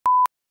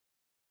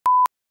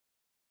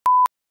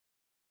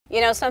You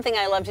know, something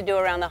I love to do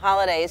around the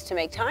holidays to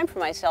make time for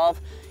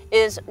myself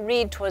is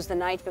read "'Twas the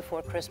Night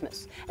Before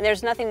Christmas." And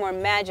there's nothing more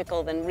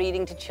magical than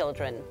reading to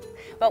children.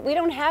 But we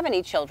don't have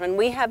any children,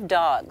 we have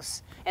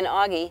dogs. And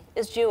Augie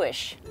is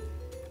Jewish.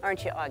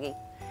 Aren't you, Augie?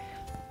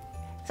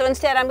 So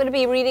instead, I'm going to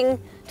be reading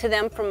to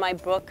them from my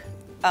book,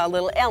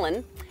 Little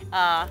Ellen.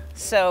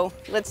 So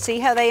let's see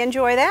how they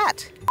enjoy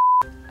that.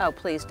 Oh,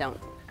 please don't.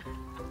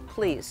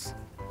 Please.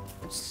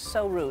 It's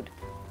so rude.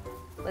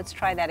 Let's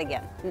try that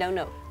again. No,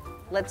 no.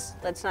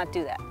 Let's not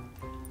do that.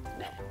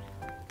 No.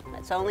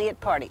 That's only at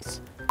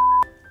parties.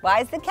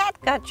 Why's the cat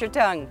got your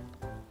tongue?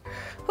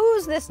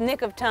 Who's this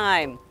nick of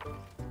time?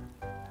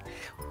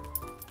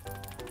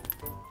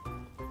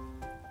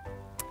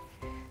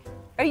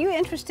 Are you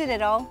interested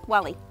at all?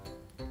 Wally,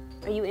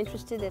 are you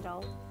interested at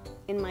all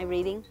in my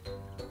reading?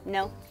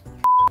 No?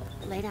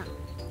 Lay down.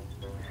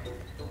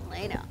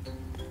 Lay down.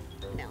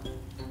 No.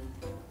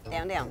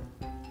 Down, down.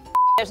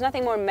 There's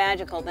nothing more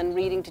magical than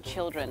reading to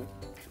children.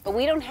 But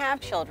we don't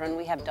have children,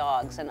 we have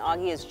dogs, and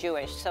Augie is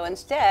Jewish. So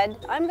instead,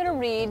 I'm going to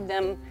read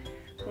them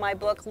my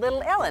book,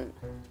 Little Ellen.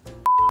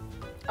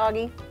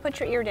 Augie, put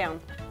your ear down.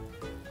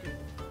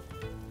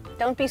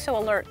 Don't be so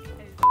alert.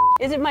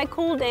 Is it my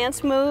cool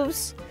dance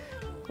moves?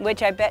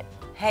 Which I bet,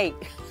 hey,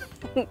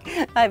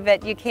 I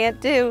bet you can't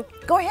do.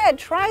 Go ahead,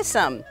 try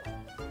some.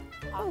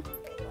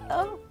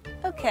 Oh,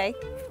 okay.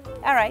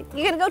 All right,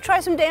 you gonna go try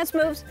some dance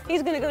moves?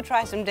 He's gonna go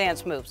try some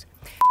dance moves.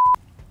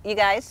 You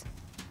guys,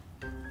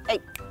 hey,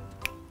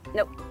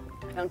 nope,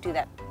 don't do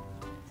that.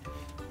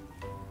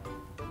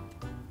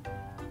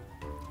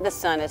 The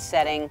sun is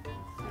setting.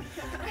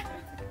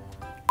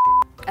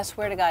 I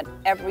swear to God,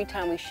 every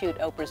time we shoot,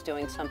 Oprah's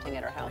doing something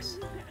at her house.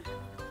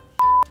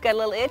 Got a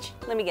little itch?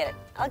 Let me get it.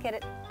 I'll get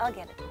it. I'll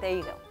get it. There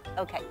you go.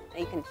 Okay, now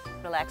you can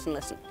relax and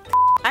listen.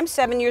 I'm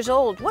 7 years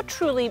old. What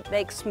truly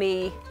makes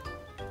me...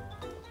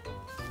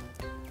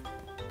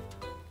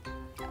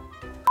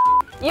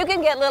 You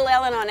can get Little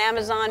Ellen on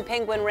Amazon,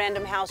 Penguin,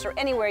 Random House, or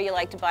anywhere you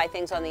like to buy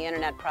things on the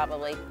internet,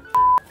 probably.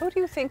 Who do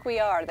you think we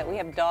are, that we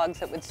have dogs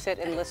that would sit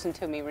and listen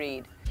to me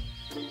read?